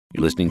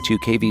You're listening to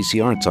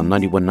KVCARTS on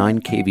 91.9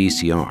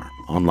 KVCR.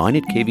 Online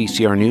at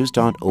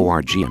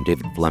kvcrnews.org. I'm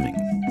David Fleming.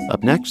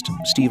 Up next,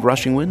 Steve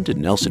Rushingwind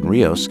and Nelson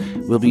Rios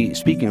will be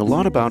speaking a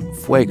lot about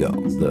Fuego,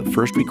 the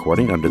first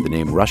recording under the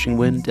name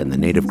Rushingwind and the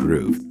Native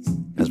Groove.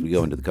 As we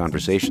go into the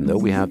conversation, though,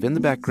 we have in the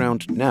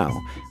background now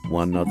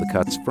one of the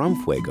cuts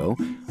from Fuego,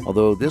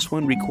 although this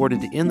one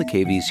recorded in the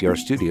KVCR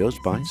studios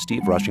by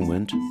Steve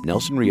Rushingwind,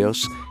 Nelson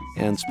Rios,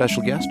 and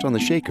special guest on the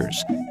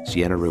Shakers,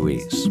 Sienna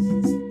Ruiz.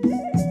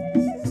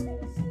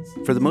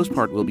 For the most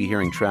part, we'll be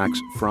hearing tracks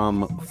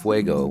from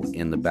Fuego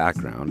in the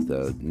background,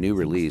 the new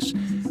release.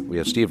 We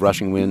have Steve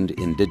Rushingwind,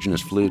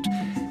 indigenous flute,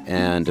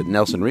 and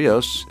Nelson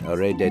Rios, El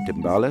Rey de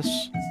Timbales.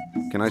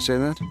 Can I say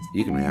that?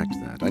 You can react to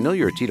that. I know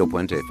you're a Tito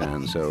Puente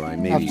fan, so I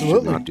maybe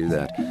should not do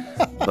that.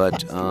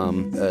 But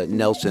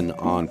Nelson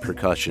on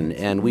percussion,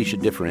 and we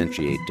should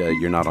differentiate.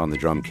 You're not on the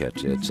drum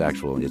kit. It's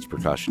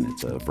percussion.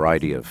 It's a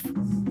variety of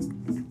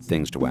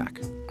things to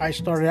whack. I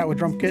started out with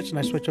drum kits and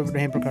I switched over to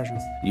hand percussion.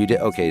 You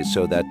did? Okay,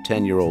 so that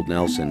 10-year-old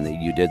Nelson,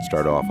 you did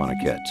start off on a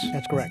kit.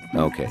 That's correct.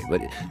 Okay,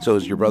 but so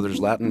is your brother's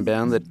Latin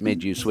band that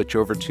made you switch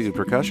over to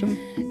percussion?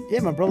 Yeah,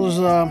 my brother's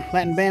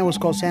Latin band was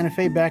called Santa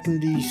Fe back in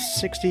the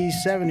 60s,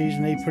 70s,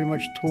 and they pretty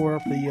much tore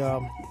up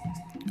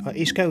the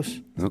East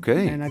Coast.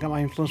 Okay. And I got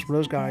my influence from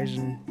those guys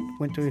and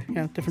went to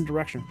a different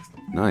direction.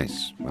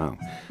 Nice. Wow.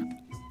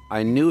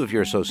 I knew of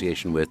your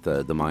association with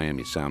the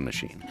Miami Sound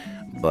Machine,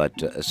 but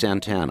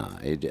Santana,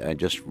 I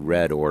just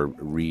read or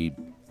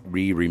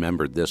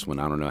remembered this one.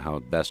 I don't know how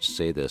best to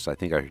say this. I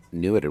think I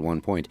knew it at one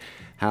point.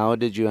 How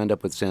did you end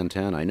up with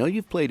Santana? I know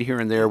you've played here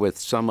and there with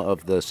some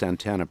of the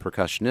Santana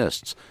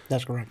percussionists.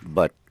 That's correct.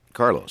 But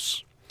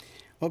Carlos.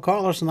 Well,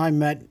 Carlos and I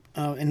met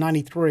in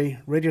 '93.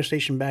 Radio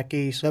station back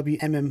east,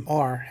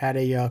 WMMR, had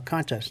a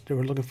contest. They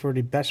were looking for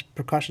the best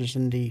percussionists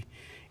in the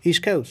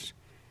East Coast.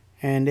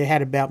 And they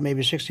had about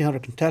maybe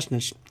 1,600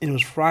 contestants. And it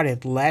was Friday,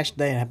 the last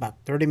day, and had about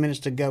 30 minutes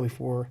to go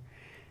before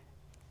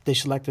they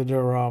selected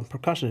their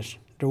percussionist,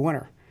 their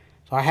winner.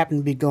 So I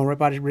happened to be going right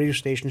by the radio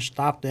station,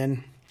 stopped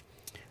in.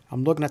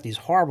 I'm looking at these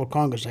horrible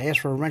congas. I asked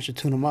for a wrench to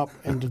tune them up,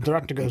 and the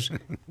director goes,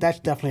 "That's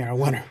definitely our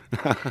winner."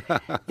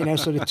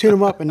 So they tune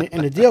them up, and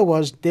the deal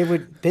was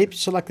they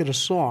selected a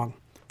song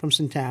from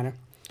Santana,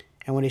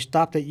 and when they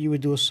stopped it, you would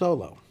do a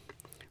solo.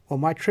 Well,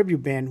 my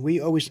tribute band,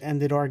 we always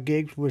ended our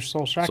gigs with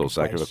Soul Sacrifice. Soul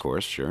Sacrifice, of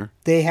course, sure.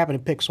 They happened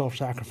to pick Soul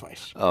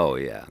Sacrifice. Oh,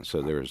 yeah.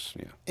 So there was,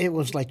 yeah. It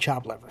was like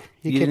chopped liver.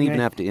 You didn't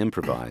even have to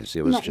improvise.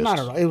 It was just... Not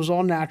at all. It was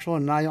all natural,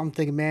 and I'm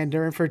thinking, man,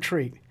 they're in for a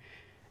treat.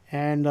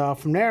 And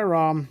from there,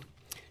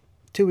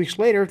 2 weeks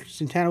later,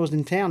 Santana was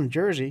in town in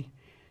Jersey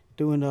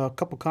doing a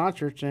couple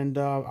concerts, and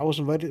I was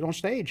invited on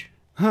stage.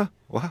 Huh?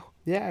 Wow.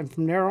 Yeah, and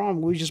from there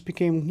on, we just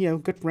became,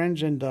 good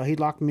friends, and he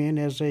locked me in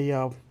as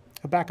a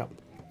backup.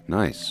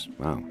 Nice.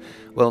 Wow.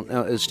 Well,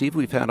 now, Steve,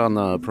 we've had on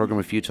the program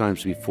a few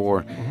times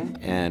before,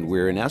 and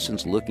we're in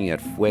essence looking at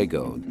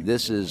Fuego.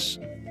 This is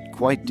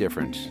quite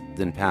different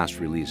than past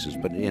releases,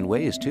 but in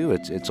ways, too,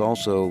 it's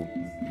also,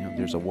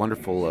 there's a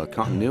wonderful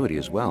continuity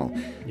as well.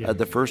 Yeah.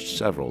 The first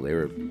several, they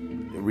were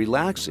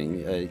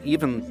relaxing,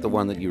 even the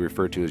one that you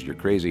refer to as your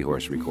Crazy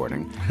Horse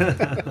recording.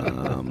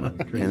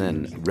 And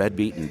then Red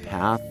Beaten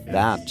Path,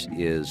 that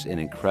is an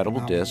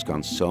incredible disc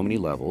on so many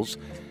levels.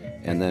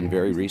 And then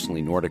very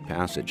recently, Nordic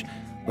Passage.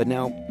 But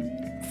now,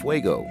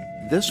 Fuego,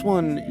 this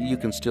one you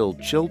can still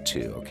chill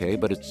to, okay?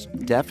 But it's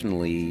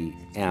definitely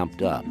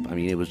amped up. I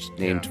mean, it was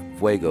named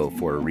Fuego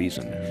for a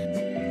reason.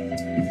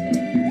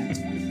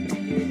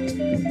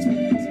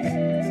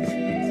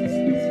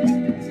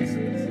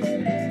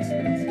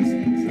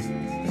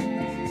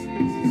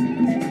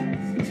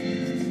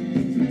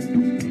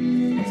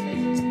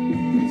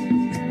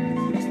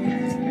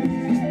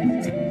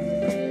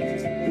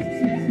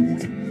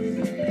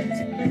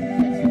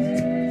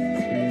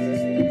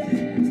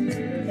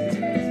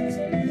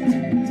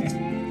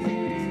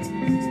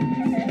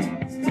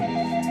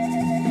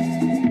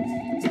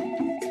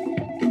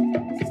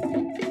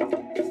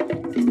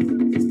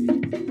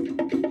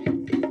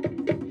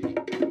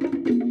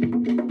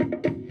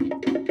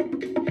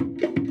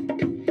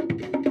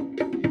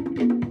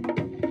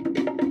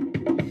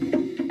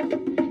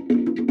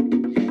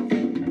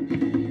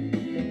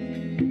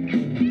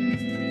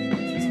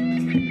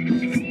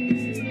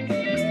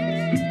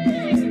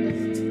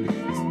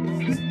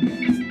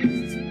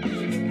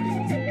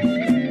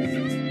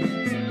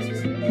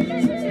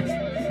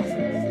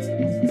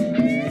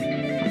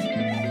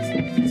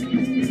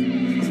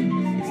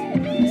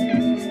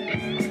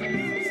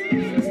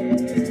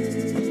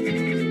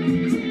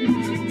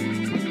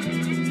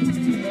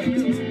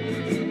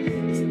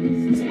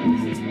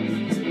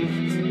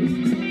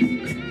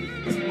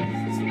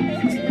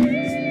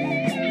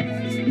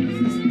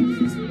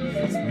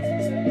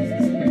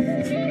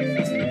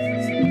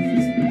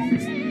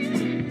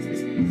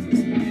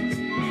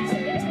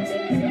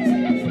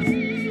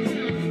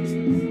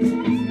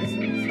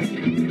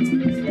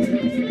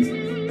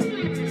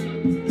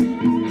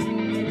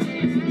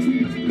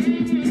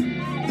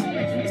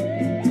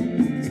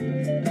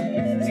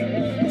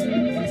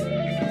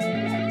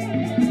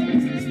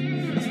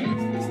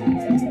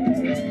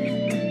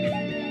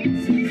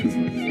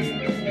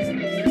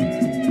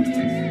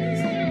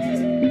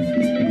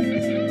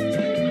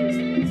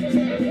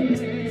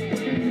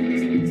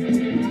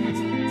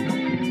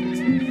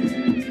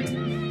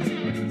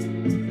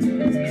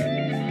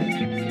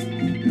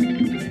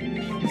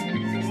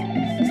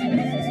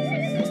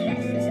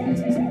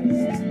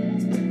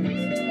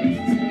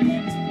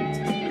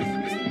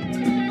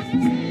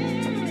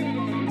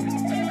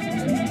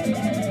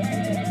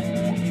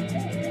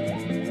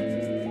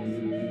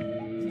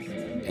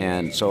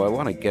 And so I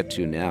want to get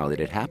to now that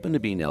it happened to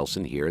be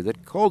Nelson here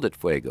that called it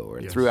Fuego,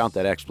 or threw out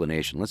that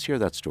explanation. Let's hear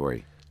that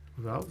story.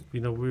 Well, we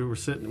were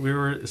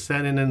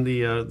standing in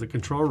the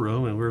control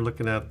room, and we were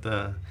looking at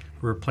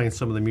we were playing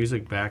some of the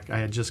music back. I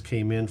had just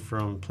came in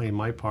from playing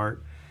my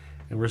part,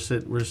 and we're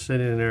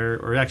sitting there,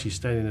 or actually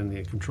standing in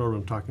the control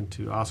room talking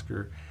to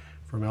Oscar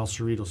from El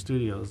Cerrito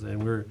Studios,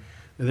 and we're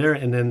there,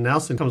 and then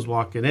Nelson comes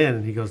walking in,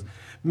 and he goes,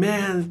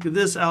 "Man,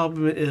 this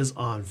album is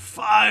on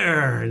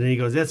fire!" And then he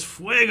goes, "That's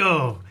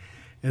Fuego!"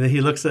 And then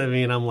he looks at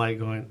me, and I'm like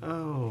going,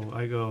 "Oh,"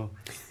 I go,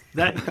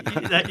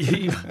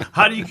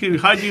 how do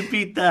you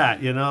beat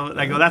that? You know?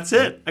 And I go, "That's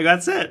it." I go,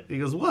 "That's it." He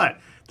goes, "What?"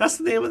 "That's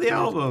the name of the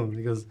album."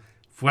 He goes,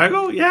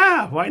 "Fuego?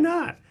 Yeah, why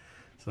not?"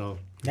 So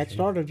that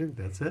started it.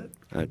 That's it.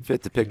 It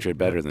fit the picture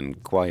better than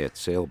Quiet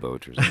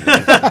Sailboat or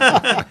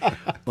something.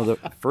 Well, the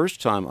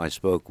first time I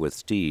spoke with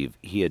Steve,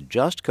 he had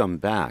just come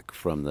back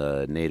from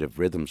the Native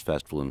Rhythms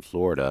Festival in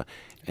Florida.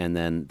 And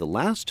then the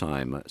last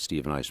time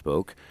Steve and I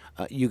spoke,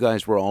 you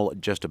guys were all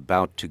just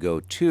about to go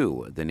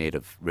to the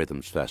Native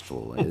Rhythms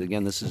Festival.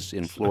 Again, this is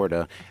in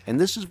Florida. And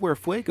this is where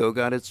Fuego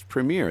got its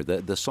premiere,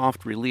 the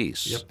soft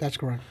release. Yep, that's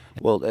correct.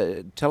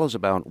 Well, tell us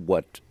about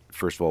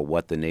first of all,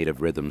 what the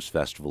Native Rhythms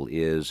Festival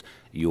is,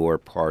 your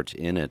part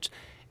in it.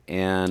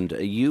 And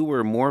you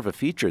were more of a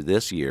feature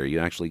this year. You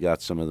actually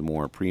got some of the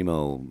more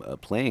primo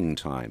playing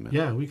time.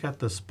 Yeah, we got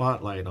the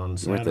spotlight on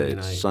Saturday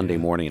night. Sunday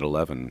morning at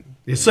 11.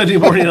 Yeah, Sunday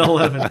morning at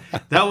 11.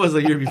 That was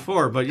the year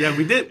before. But yeah,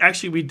 we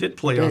did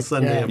play on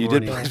Sunday morning. You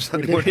did play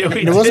Sunday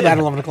morning. It was about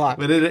 11 o'clock.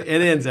 But it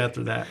ends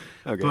after that.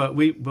 Okay.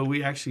 But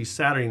we actually,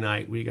 Saturday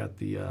night, we got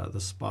the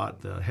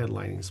spot, the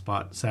headlining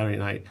spot Saturday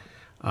night.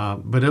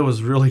 But it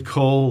was really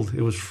cold.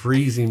 It was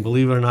freezing,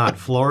 believe it or not.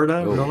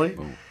 Florida, really.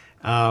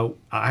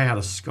 I had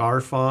a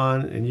scarf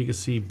on, and you could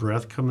see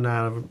breath coming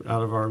out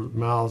of our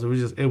mouths.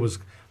 It was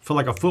felt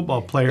like a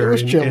football player. It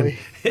was chilly.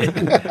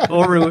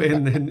 Over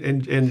in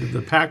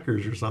the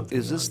Packers or something.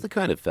 Is this the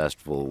kind of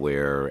festival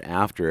where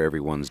after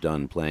everyone's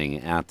done playing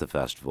at the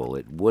festival,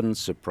 it wouldn't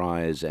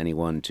surprise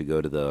anyone to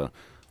go to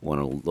one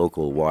of the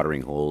local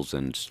watering holes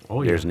and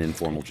there's an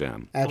informal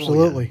jam?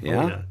 Absolutely.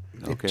 Yeah? Oh, yeah.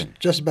 Okay.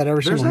 Just about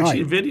every single night.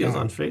 There's actually videos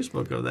on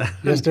Facebook of that.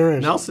 Yes, there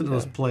is. Nelson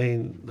was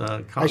playing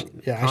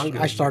congas.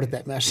 I started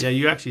that mess. Yeah,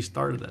 you actually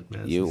started that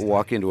mess. You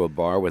walk into a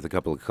bar with a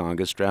couple of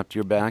congas strapped to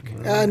your back?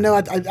 No,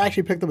 I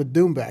actually picked up a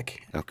doomback.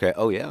 Okay.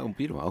 Oh, yeah.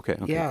 Beautiful. Okay.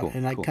 Yeah, cool.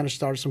 and I cool. kind of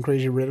started some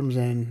crazy rhythms,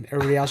 and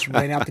everybody else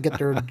ran out to get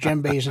their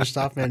djembes and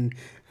stuff, and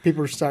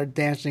people started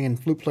dancing, and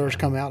flute players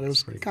come out. It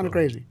was kind of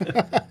crazy.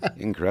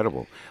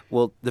 Incredible.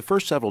 Well, the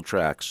first several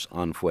tracks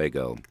on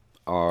Fuego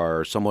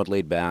are somewhat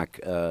laid back,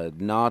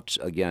 not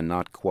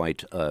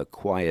quite a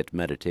quiet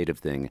meditative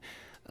thing,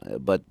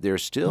 but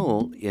there's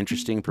still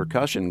interesting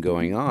percussion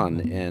going on,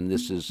 and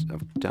this is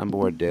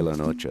Tambor de la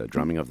Noche,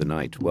 drumming of the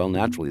night. Well,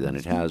 naturally, then,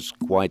 it has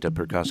quite a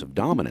percussive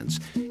dominance.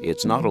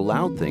 It's not a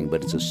loud thing,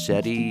 but it's a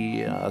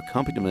steady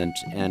accompaniment,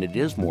 and it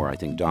is more, I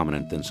think,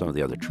 dominant than some of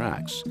the other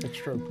tracks. That's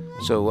true.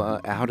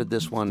 So how did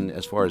this one,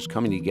 as far as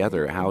coming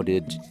together, how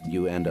did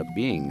it end up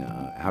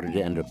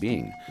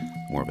being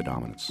more of a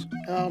dominance?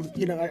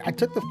 I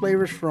took the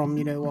flavors from,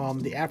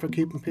 the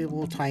Afro-Cuban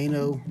people,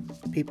 Taino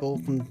people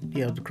from,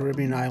 the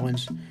Caribbean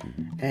islands.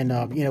 And,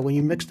 when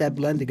you mix that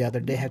blend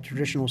together, they have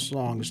traditional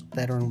songs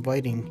that are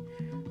inviting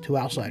to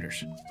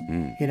outsiders,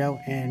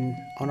 and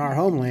on our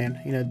homeland,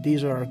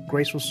 these are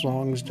graceful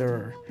songs.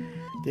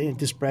 They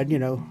spread,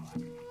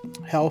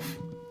 health,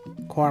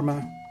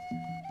 karma,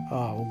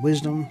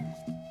 wisdom,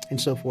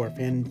 and so forth.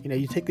 And,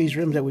 you take these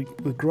rhythms that we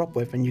grew up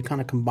with and you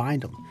kind of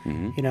combine them,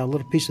 a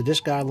little piece of this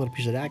guy, a little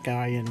piece of that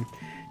guy, and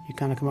you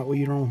kind of come up with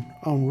your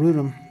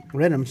own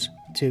rhythms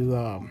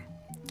to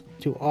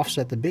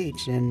offset the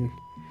beats. And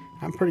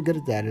I'm pretty good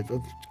at that. It's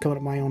coming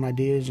up with my own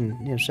ideas and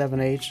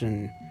 7/8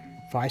 and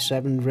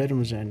 5/7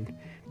 rhythms, and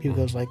people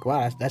goes like,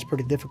 "Wow, that's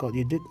pretty difficult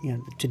to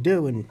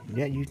do," and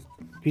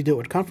you do it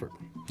with comfort.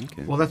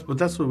 Okay. Well,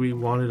 that's what we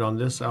wanted on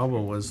this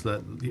album, was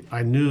that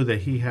I knew that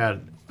he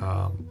had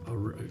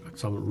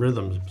some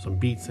rhythms, some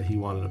beats that he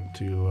wanted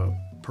to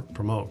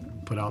promote,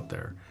 put out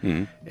there,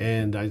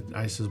 and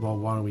I says, well,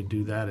 why don't we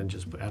do that and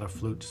just add a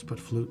flute, just put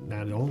flute and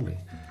add it only.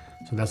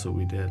 So that's what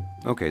we did.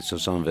 Okay, so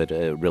some of it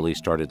really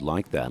started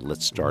like that.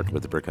 Let's start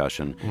with the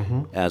percussion,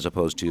 as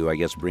opposed to, I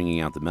guess, bringing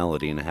out the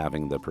melody and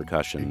having the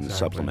percussion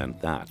supplement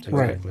that.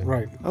 Exactly.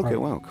 Right. Okay,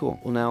 wow, cool.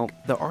 Well, now,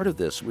 the art of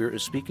this, we're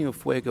speaking of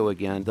Fuego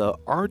again, the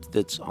art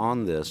that's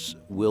on this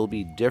will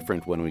be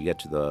different when we get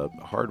to the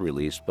hard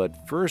release,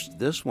 but first,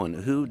 this one,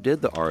 who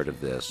did the art of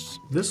this?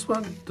 This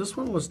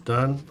one was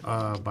done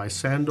by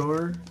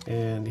Sandor,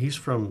 and he was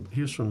from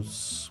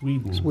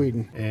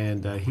Sweden.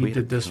 And he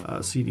did this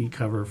CD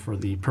cover for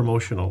the promotional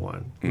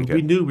one. Okay.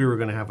 We knew we were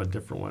going to have a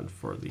different one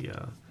for the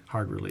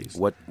hard release.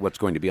 What's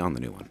going to be on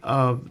the new one?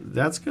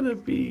 That's going to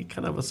be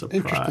kind of a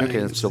surprise. Okay,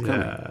 it's still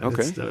coming.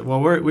 Okay.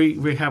 Well,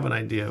 we have an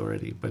idea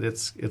already, but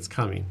it's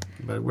coming.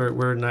 But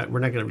we're not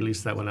going to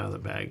release that one out of the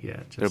bag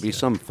yet. There'll be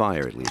some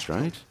fire at least,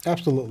 right?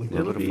 Absolutely.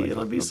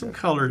 It'll be some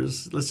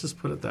colors. Let's just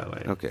put it that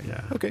way. Okay.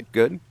 Yeah. Okay.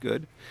 Good.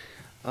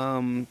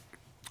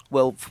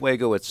 Well,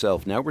 Fuego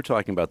itself, now we're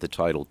talking about the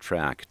title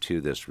track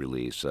to this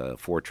release,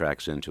 4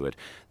 tracks into it.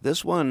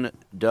 This one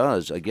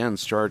does, again,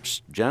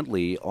 starts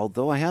gently,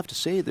 although I have to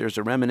say there's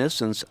a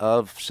reminiscence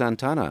of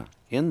Santana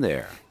in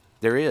there.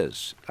 There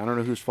is. I don't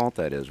know whose fault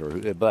that is,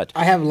 but...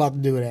 I have a lot to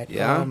do with that.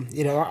 Yeah?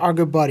 You know, our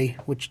good buddy,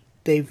 which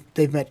they've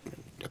met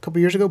a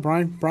couple years ago,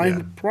 Brian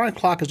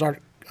Clark is our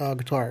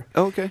guitar.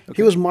 Oh, okay.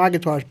 He was my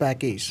guitarist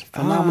back east.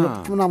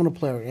 Phenomenal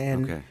player,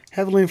 and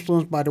heavily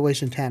influenced by the way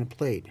Santana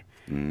played.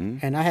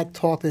 Mm-hmm. And I had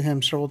talked to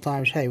him several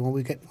times. Hey, when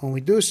we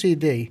do a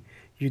CD,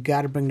 you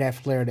got to bring that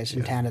flair that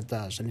Santana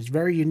does, and it's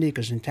very unique.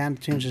 Because Santana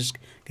tunes his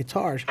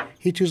guitars,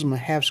 he tunes them a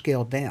half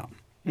scale down,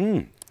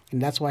 and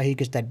that's why he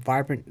gets that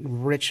vibrant,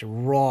 rich,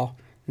 raw,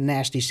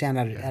 nasty sound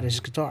out of his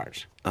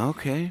guitars.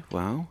 Okay,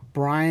 wow.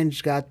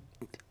 Brian's got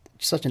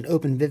such an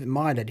open, vivid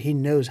mind that he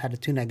knows how to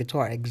tune that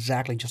guitar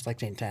exactly just like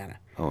Santana.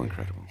 Oh,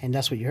 incredible. And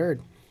that's what you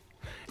heard.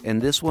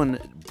 And this one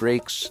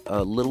breaks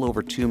a little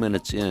over 2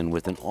 minutes in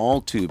with an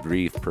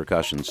all-too-brief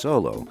percussion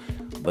solo,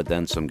 but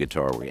then some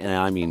guitar work. And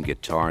I mean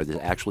guitar,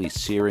 the actually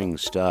searing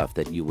stuff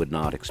that you would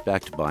not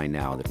expect by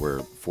now, that we're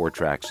 4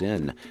 tracks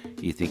in.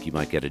 You think you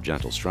might get a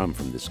gentle strum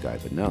from this guy,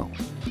 but no.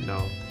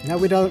 No,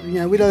 we don't.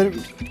 You know, we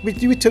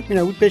took. You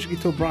know, we basically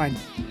told Brian,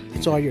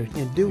 it's all yours.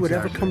 You know, do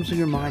whatever comes to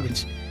your mind.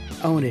 It's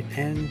own it,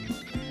 and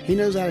he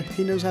knows how.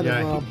 He knows how to.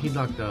 Yeah, he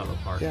knocked it out of the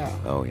park. Yeah.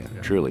 Oh yeah,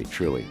 truly.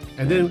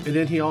 And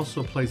then he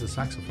also plays the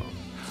saxophone.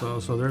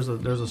 So there's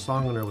a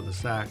song on there with the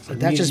sax.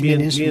 And that's just me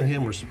and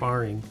him were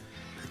sparring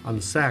on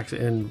the sax,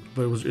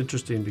 but it was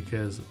interesting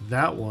because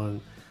that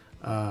one,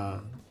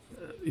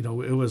 you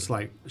know, it was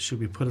like, should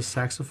we put a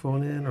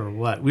saxophone in or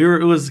what? We were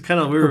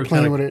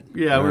playing with it.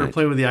 Yeah, right. We were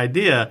playing with the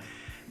idea.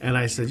 And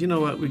I said, you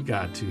know what, we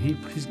got to. He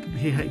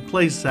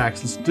plays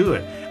sax, let's do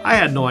it. I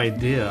had no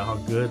idea how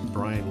good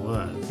Brian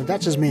was. But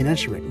that's his main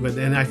instrument. But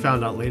then I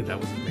found out later that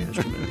was his main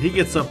instrument. He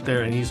gets up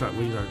there and we start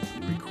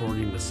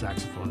recording the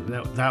saxophone.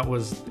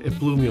 It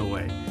blew me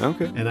away.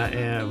 Okay. And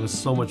it was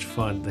so much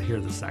fun to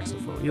hear the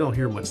saxophone. You don't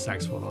hear much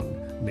saxophone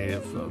on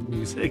native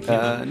music.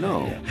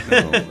 No.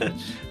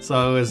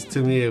 So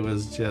to me, it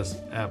was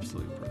just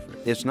absolutely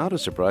perfect. It's not a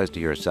surprise to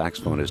hear a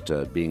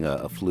saxophonist being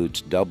a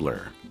flute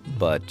doubler.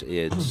 But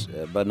it's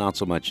but not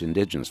so much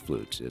indigenous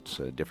flutes. It's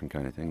a different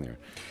kind of thing there.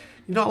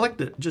 You know, I like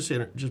to just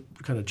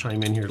kind of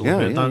chime in here a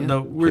little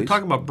bit. We're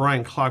talking about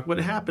Brian Clark. What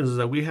happens is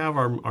that we have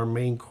our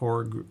main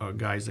core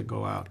guys that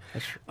go out.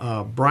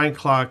 Brian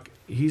Clark,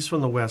 he's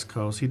from the West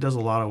Coast. He does a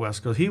lot of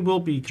West Coast. He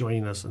will be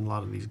joining us in a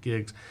lot of these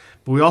gigs.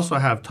 But we also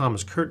have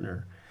Thomas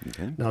Kurtner.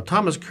 Okay. Now,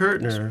 Thomas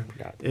Kurtner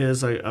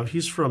is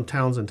he's from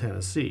Townsend,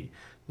 Tennessee.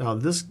 Now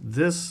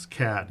this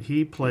cat,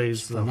 he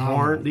plays the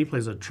horn, he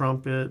plays a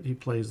trumpet, he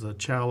plays the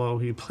cello,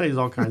 he plays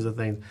all kinds of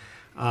things.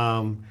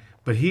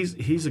 But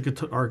he's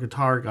our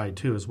guitar guy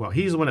too as well.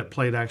 He's the one that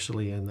played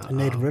actually in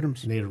Native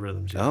Rhythms. Native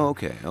Rhythms. Yeah. Oh,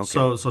 okay.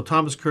 So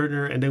Thomas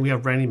Kurtner, and then we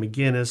have Randy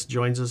McGinnis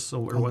joins us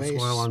every once in a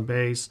while on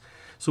bass.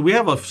 So we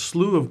have a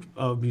slew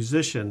of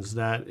musicians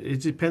that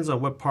it depends on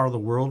what part of the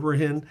world we're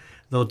in.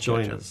 They'll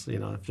join us. You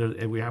know,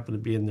 if we happen to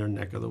be in their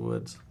neck of the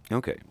woods.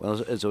 Okay.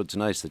 Well, so it's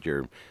nice that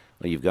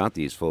you've got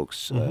these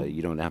folks.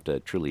 You don't have to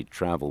truly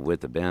travel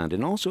with the band,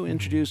 and also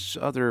introduce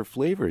other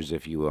flavors,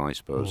 if you will, I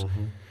suppose.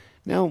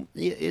 Now,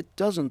 it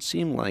doesn't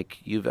seem like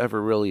you've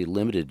ever really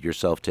limited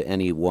yourself to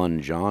any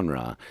one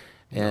genre,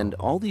 and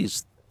all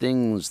these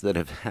things that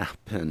have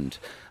happened,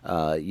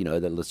 you know,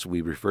 that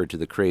we referred to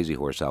the Crazy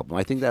Horse album.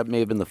 I think that may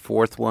have been the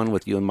 4th one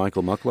with you and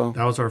Michael Mucklow.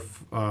 That was our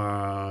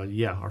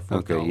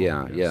 4th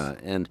album. Yeah.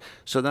 And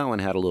so that one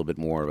had a little bit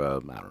more of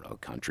a, I don't know,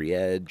 country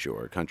edge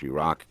or country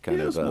rock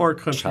kind of. It was more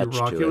country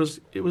rock.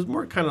 It was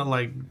more kind of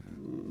like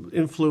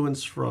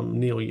influence from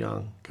Neil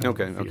Young.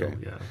 Okay.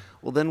 Yeah.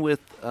 Well, then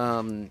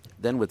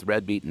with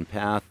Red Beaten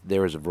Path,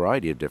 there is a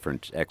variety of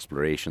different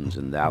explorations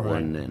in that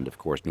one, and of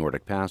course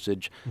Nordic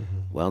Passage.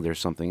 Well, there's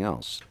something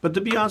else. But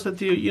to be honest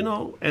with you, you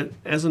know,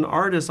 as an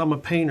artist, I'm a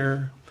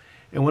painter,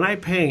 and when I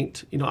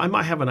paint, you know, I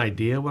might have an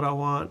idea what I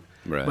want,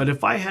 but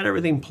if I had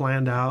everything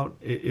planned out,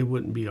 it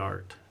wouldn't be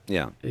art.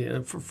 Yeah.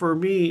 For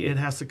me, it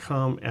has to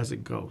come as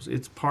it goes.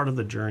 It's part of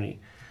the journey.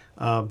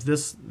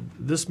 This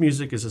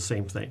music is the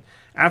same thing.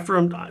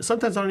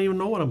 Sometimes I don't even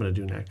know what I'm going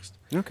to do next.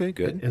 Okay,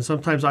 good. And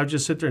sometimes I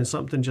just sit there and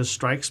something just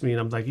strikes me, and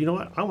I'm like, you know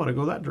what? I want to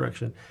go that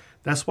direction.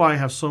 That's why I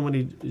have so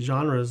many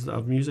genres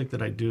of music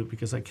that I do,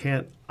 because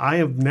I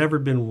have never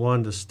been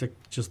one to stick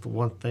just to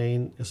one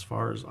thing. As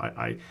far as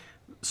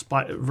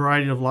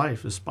variety of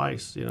life is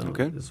spice. You know,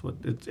 okay. It's what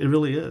it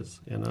really is.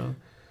 You know,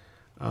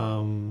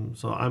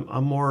 so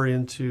I'm more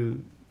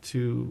into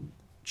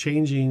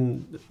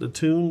changing the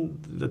tune,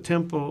 the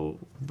tempo,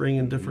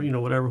 bringing different, you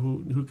know, whatever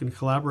who can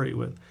collaborate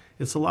with.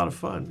 It's a lot of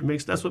fun.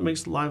 That's what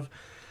makes live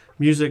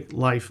music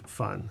life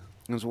fun.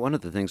 It's one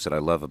of the things that I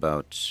love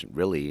about,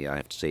 really, I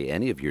have to say,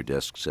 any of your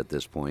discs at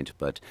this point,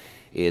 but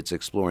it's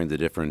exploring the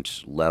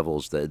different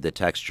levels, the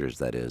textures,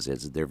 that is.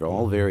 They're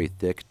all very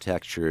thick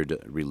textured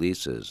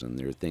releases, and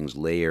they're things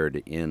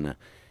layered in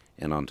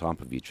and on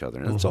top of each other.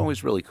 And it's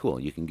always really cool.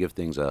 You can give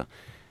things an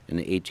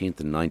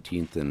 18th and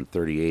 19th and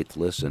 38th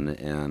listen,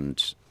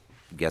 and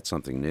get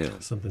something new.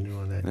 Something new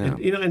on that.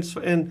 Yeah.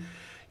 And,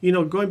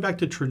 going back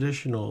to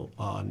traditional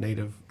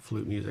native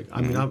flute music.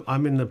 I mean,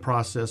 I'm in the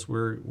process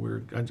where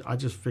I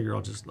just figure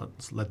I'll just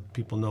let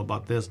people know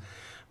about this.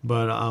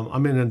 But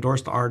I'm an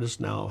endorsed artist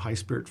now, High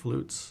Spirit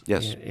Flutes.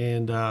 Yes.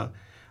 And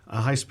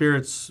High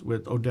Spirits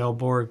with Odell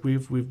Borg,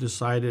 we've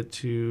decided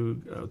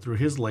to, through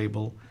his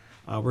label,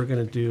 we're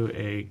going to do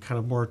a kind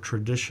of more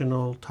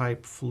traditional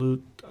type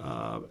flute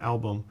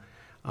album.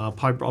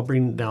 Probably I'll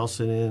bring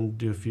Nelson in,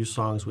 do a few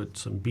songs with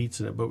some beats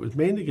in it, but it's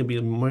mainly going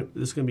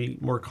to be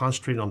more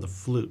concentrated on the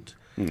flute.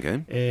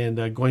 Okay.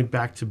 And going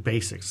back to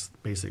basics.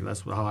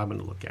 That's how I'm going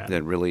to look at it.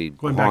 That really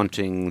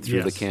haunting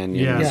through the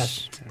canyon.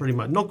 Yes, pretty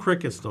much. No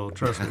crickets, though.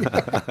 Trust me.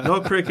 No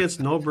crickets,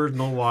 no birds,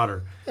 no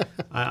water.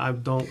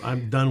 I'm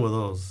done with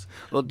those.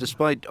 Well,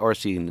 despite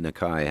R.C.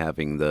 Nakai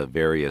having the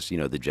various,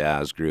 the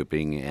jazz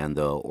grouping and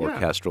the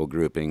orchestral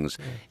groupings,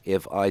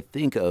 if I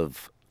think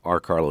of R.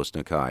 Carlos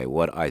Nakai,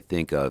 what I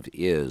think of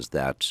is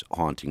that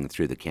haunting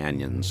through the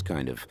canyons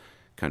kind of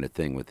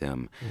thing with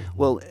him.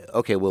 Well,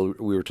 okay, we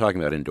were talking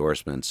about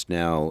endorsements.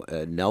 Now,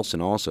 Nelson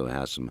also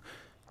has some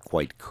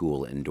quite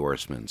cool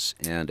endorsements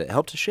and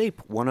helped to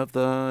shape one of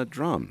the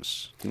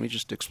drums. Can we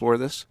just explore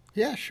this?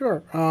 Yeah,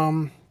 sure.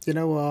 When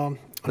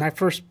I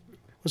first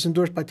was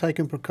endorsed by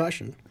Tycoon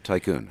Percussion.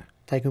 Tycoon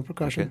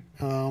Percussion.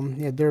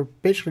 Okay. They're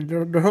basically,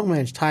 their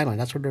homeland's Thailand.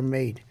 That's where they're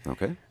made.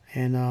 Okay.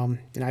 And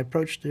I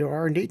approached their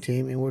R&D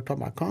team, and we were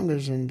talking about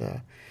congas, and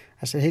I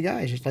said, hey,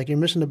 guys, it's like you're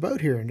missing the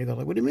boat here. And they go,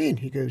 like, what do you mean?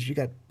 He goes, you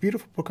got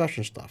beautiful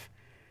percussion stuff,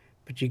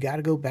 but you got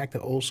to go back to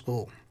old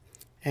school.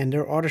 And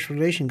their artist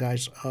relation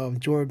guys,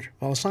 George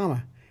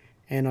Valasama.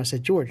 And I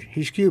said, George,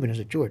 he's Cuban. I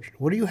said, George,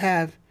 what do you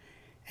have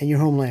in your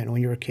homeland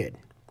when you're a kid?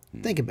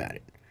 Think about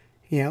it.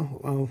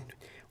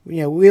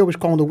 We always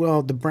call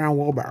them the brown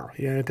wheelbarrow,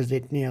 because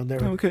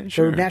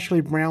they're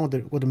naturally brown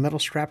with a metal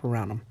strap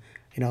around them,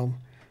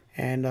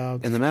 And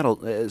the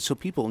metal, so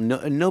people,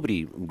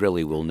 nobody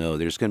really will know.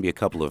 There's going to be a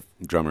couple of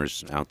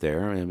drummers out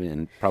there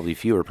and probably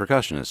fewer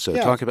percussionists. So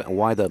talk about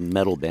why the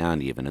metal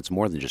band even. It's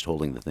more than just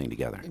holding the thing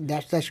together.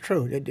 That's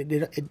true.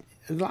 It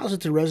allows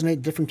it to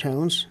resonate different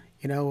tones.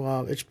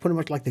 It's pretty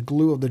much like the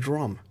glue of the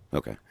drum.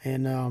 Okay.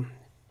 And,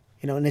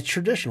 and it's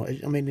traditional.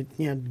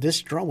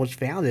 This drum was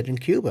founded in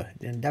Cuba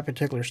in that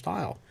particular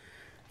style,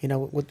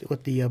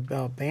 with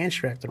the band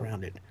strapped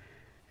around it.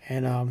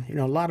 And,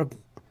 a lot of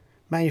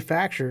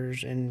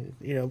manufacturers and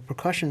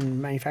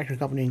percussion manufacturing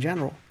company in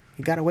general,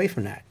 you got away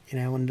from that.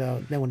 And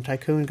then when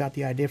Tycoon got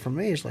the idea from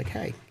me, it's like,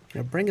 hey,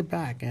 bring it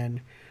back. And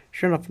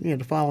sure enough,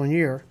 the following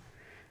year,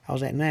 I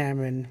was at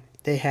NAMM and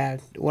they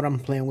had what I'm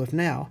playing with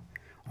now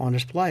on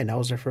display, and that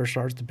was their first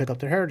artist to pick up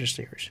their Heritage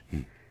Series.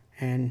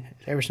 And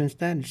ever since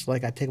then, it's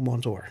like I take them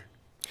on tour.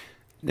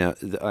 Now,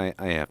 I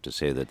have to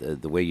say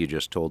that the way you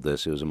just told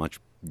this, it was a much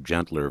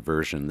gentler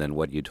version than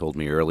what you told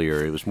me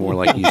earlier. It was more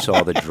like you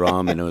saw the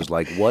drum and it was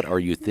like, what are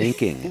you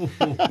thinking?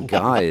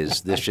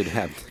 Guys, this should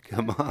have,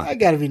 come on. I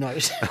got to be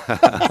nice.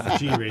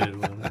 G-rated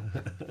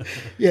one.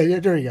 Yeah,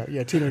 there you go.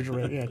 Yeah, teenager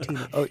rated. Yeah,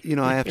 teenager. Oh,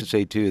 I have to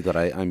say, too, that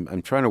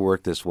I'm trying to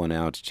work this one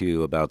out,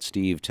 too, about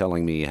Steve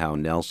telling me how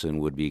Nelson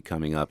would be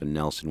coming up, and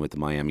Nelson with the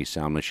Miami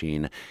Sound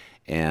Machine,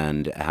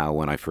 and how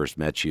when I first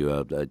met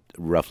you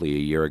roughly a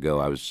year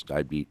ago,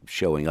 I'd be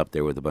showing up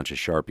there with a bunch of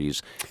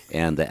Sharpies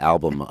and the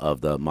album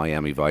of the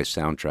Miami Vice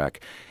soundtrack,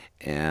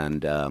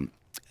 and but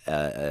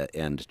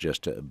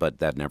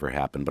that never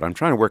happened. But I'm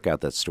trying to work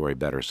out that story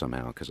better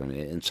somehow, because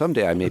and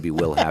someday I maybe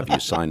will have you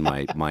sign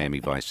my Miami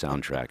Vice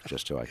soundtrack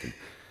just so I can,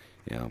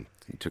 you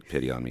took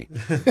pity on me,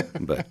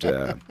 but.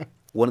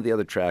 One of the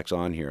other tracks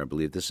on here, I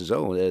believe this is,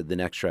 the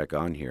next track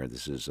on here,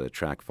 this is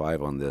track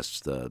 5 on this,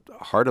 the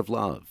Heart of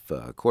Love,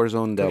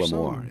 Corazon del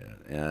Amor.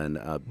 And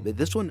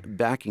this one,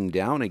 backing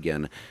down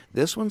again,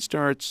 this one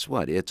starts,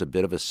 it's a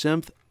bit of a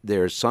synth,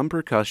 there's some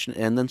percussion,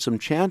 and then some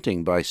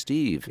chanting by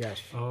Steve.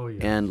 Yes. Oh,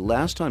 yes. And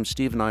last time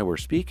Steve and I were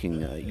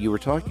speaking, you were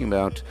talking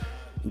about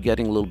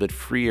getting a little bit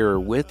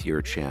freer with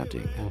your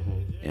chanting.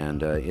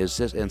 And is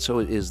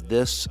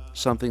this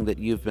something that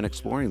you've been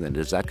exploring then?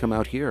 Does that come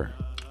out here?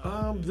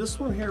 This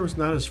one here was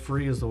not as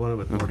free as the one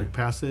with Nordic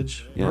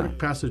Passage. Yeah. Nordic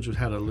Passage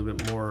had a little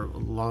bit more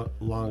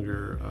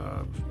longer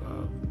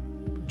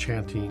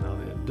chanting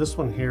on it. This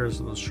one here is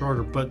a little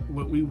shorter, but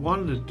what we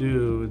wanted to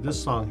do,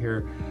 this song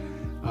here,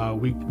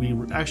 we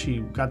actually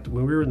got,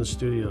 when we were in the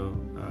studio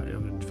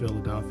in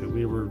Philadelphia,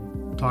 we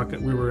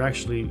were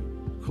actually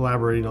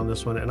collaborating on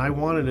this one, and I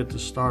wanted it to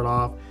start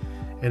off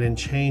and then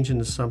change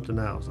into something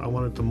else. I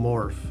wanted to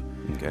morph.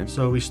 Okay.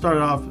 So we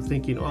started off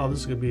thinking, this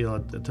is going to be a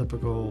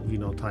typical,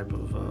 type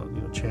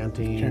of,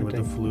 chanting with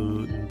the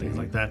flute and things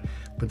like that.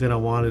 But then I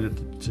wanted it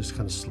to just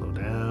kind of slow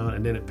down,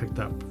 and then it picked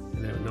up,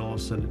 and then all of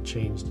a sudden it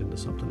changed into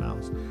something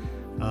else.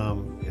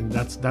 And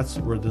that's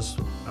where this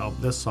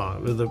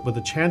song, with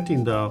the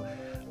chanting though,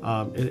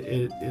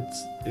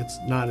 it's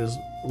not as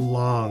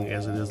long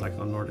as it is like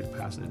on Nordic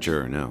Passage.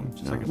 Sure, no.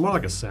 It's like more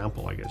like a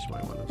sample, I guess you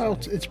might want to say. Well,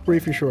 it's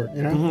brief and short,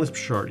 It's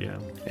short, yeah.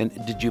 And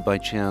did you by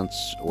chance,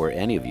 or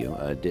any of you,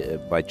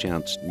 by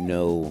chance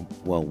know,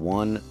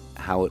 one,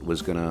 how it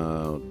was going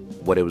to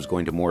what it was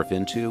going to morph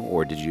into,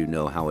 or did you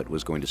know how it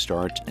was going to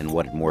start, and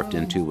what it morphed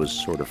into was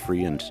sort of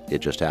free and it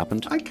just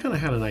happened? I kind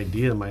of had an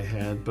idea in my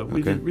head, but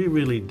we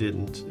really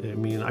didn't. I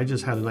mean, I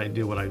just had an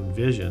idea what I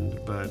envisioned,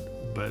 but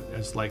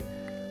it's like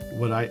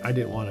what I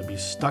didn't want to be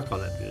stuck on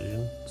that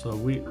vision. So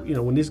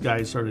when these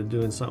guys started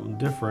doing something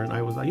different,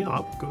 I was like,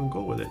 I'll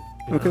go with it.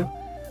 You know?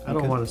 I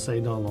don't want to say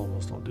no,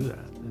 almost don't do that.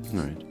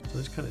 So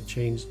it's kind of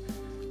changed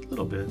a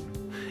little bit.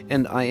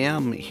 And I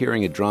am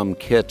hearing a drum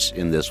kit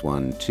in this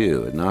one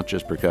too, not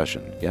just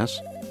percussion. Yes?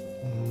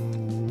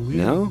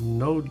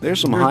 No.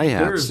 There's some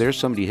hi-hats. There's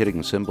somebody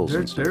hitting cymbals.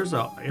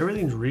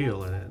 Everything's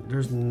real in it.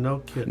 There's no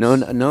kits. No,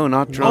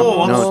 not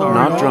drum.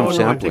 Not drum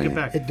sampling.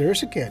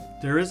 There's a kit.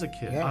 There is a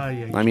kit.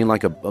 Yeah. I mean,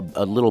 like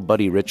a little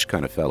Buddy Rich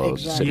kind of fellow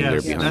sitting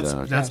there behind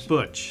the. That's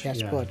Butch.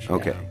 That's Butch.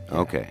 Okay. Yeah.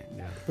 Okay.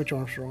 Butch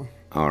Armstrong.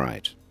 All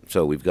right.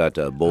 So we've got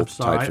both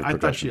types of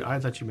percussion. I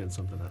thought you meant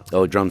something else.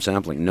 Oh, drum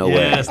sampling? No way.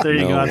 Yes, there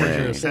you go. I thought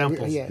you way. were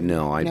samples.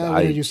 No, we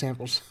don't do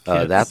samples.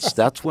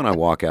 That's when I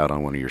walk out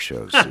on one of your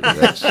shows.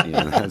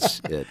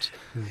 That's it.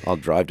 I'll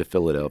drive to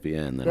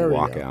Philadelphia and then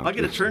walk out. I'll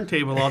get a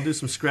turntable. I'll do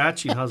some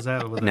scratching. How's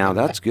that? Now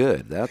that's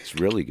good. That's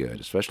really good,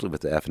 especially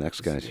with the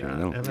F&X guys here.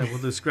 And then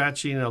we'll do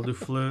scratching. I'll do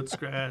flute,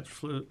 scratch,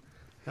 flute.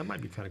 That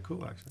might be kind of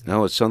cool, actually.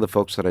 No, it's some of the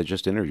folks that I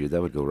just interviewed.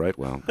 That would go right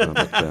well.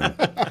 That's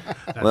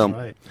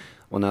right.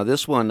 Well, now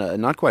this one,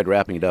 not quite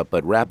wrapping it up,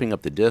 but wrapping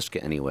up the disc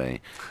anyway,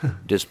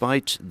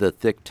 despite the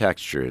thick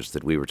textures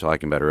that we were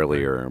talking about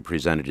earlier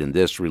presented in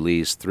this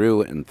release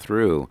through and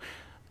through,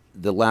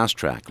 the last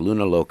track,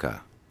 Luna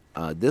Loca,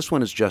 this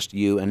one is just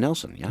you and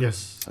Nelson, yeah?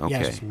 Yes. Okay.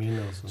 Yes, me and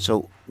Nelson.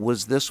 So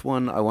was this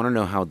one, I want to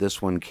know how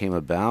this one came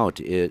about.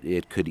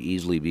 It could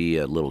easily be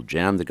a little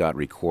jam that got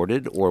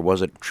recorded, or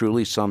was it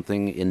truly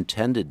something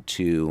intended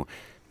to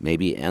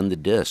maybe end the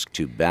disc,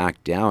 to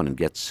back down and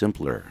get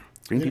simpler,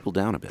 bring people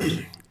down a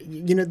bit?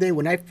 Dave,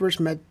 when I first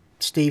met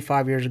Steve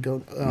 5 years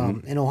ago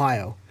in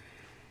Ohio,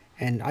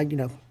 and I've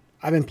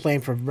been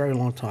playing for a very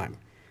long time.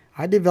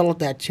 I developed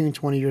that tune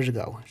 20 years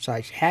ago, so I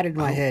had it in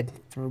my head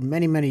for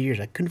many, many years.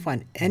 I couldn't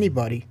find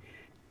anybody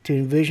to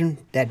envision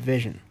that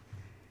vision.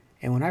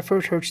 And when I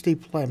first heard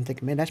Steve play, I'm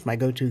thinking, man, that's my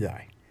go-to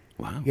guy.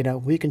 Wow.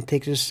 We can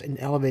take this and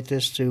elevate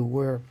this to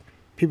where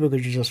people they're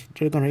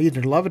going to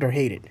either love it or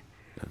hate it.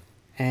 Yeah.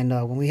 And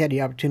when we had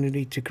the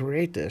opportunity to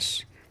create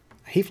this,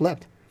 he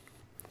flipped.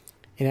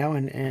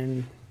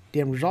 And the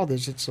end result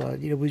is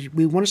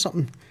we wanted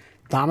something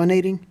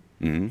dominating,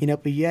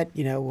 but yet,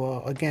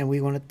 again,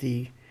 we wanted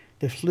the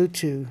flute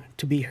to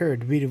be heard,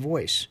 to be the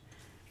voice,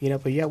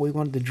 but yet we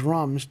wanted the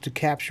drums to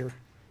capture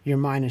your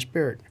mind and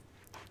spirit,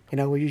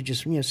 where you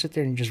just, sit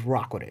there and just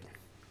rock with it.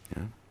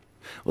 Yeah.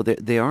 Well,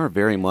 they are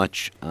very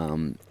much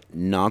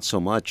not so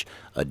much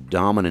a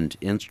dominant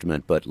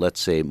instrument, but let's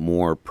say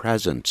more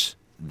present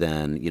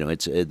than,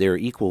 they're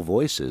equal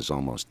voices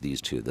almost,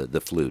 these two, the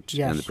flute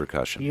and the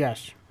percussion.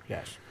 Yes.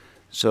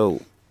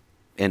 So,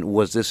 and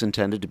was this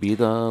intended to be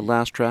the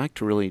last track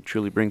to really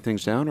truly bring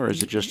things down, or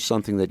is it just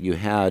something that you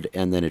had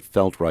and then it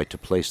felt right to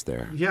place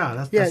there? Yeah,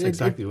 that's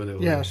exactly what it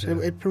was. Yes, yeah.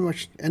 It pretty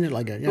much ended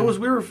like that. Yeah. It was,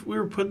 we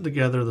were putting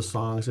together the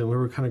songs and we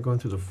were kind of going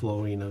through the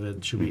flowing of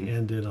it. Should we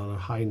end it on a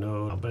high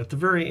note? But at the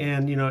very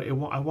end,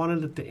 I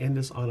wanted it to end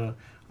us on a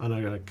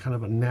kind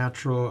of a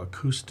natural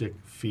acoustic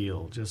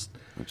feel, just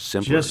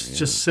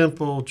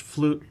simple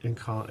flute and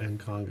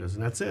congas,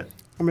 and that's it.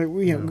 I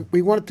mean,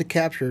 we wanted to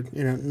capture,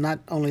 not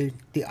only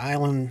the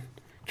island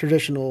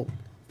traditional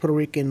Puerto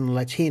Rican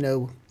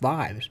Latino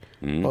vibes,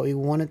 but we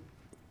wanted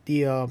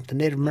the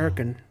Native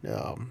American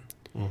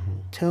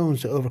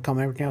tones to overcome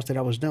everything else that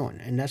I was doing,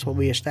 and that's what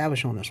we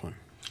established on this one.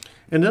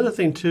 And another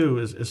thing too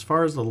is, as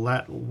far as the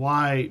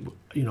why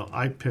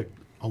I picked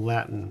a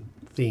Latin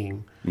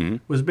theme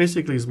was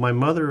basically my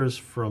mother is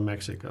from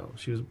Mexico.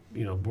 She was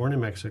born in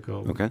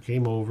Mexico,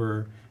 came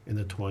over in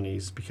the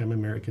 20s, became an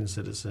American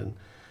citizen.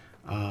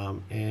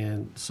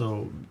 And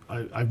so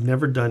I've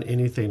never done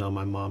anything on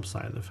my mom's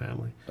side of the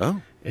family.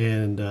 Oh.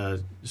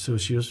 And so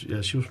she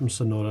was from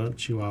Sonora,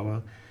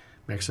 Chihuahua,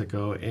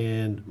 Mexico.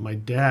 And my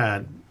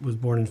dad was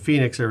born in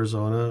Phoenix,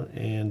 Arizona,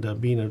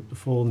 and being a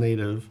full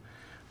native,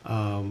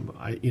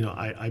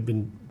 I've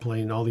been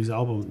playing all these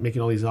albums,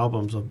 making all these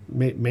albums of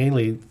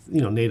mainly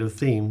native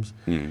themes.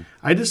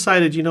 I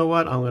decided, I'm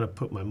going to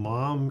put my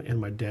mom and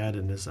my dad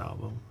in this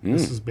album.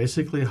 This is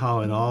basically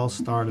how it all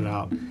started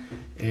out.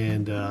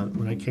 And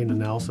when I came to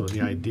Nelson with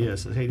the idea, I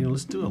said, hey,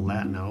 let's do a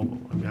Latin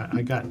album. I mean,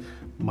 I got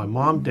my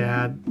mom,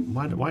 dad.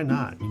 Why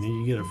not?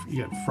 You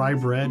got fry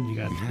bread. You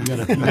got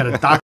a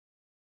doc.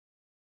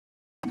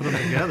 Put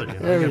them together.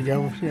 There we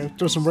go.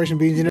 Throw some rice and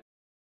beans in it.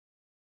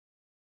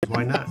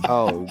 Why not?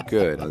 Oh,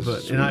 good.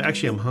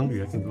 I'm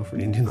hungry. I can go for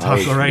an Indian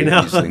taco right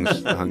now. These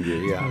things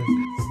hungry, yeah.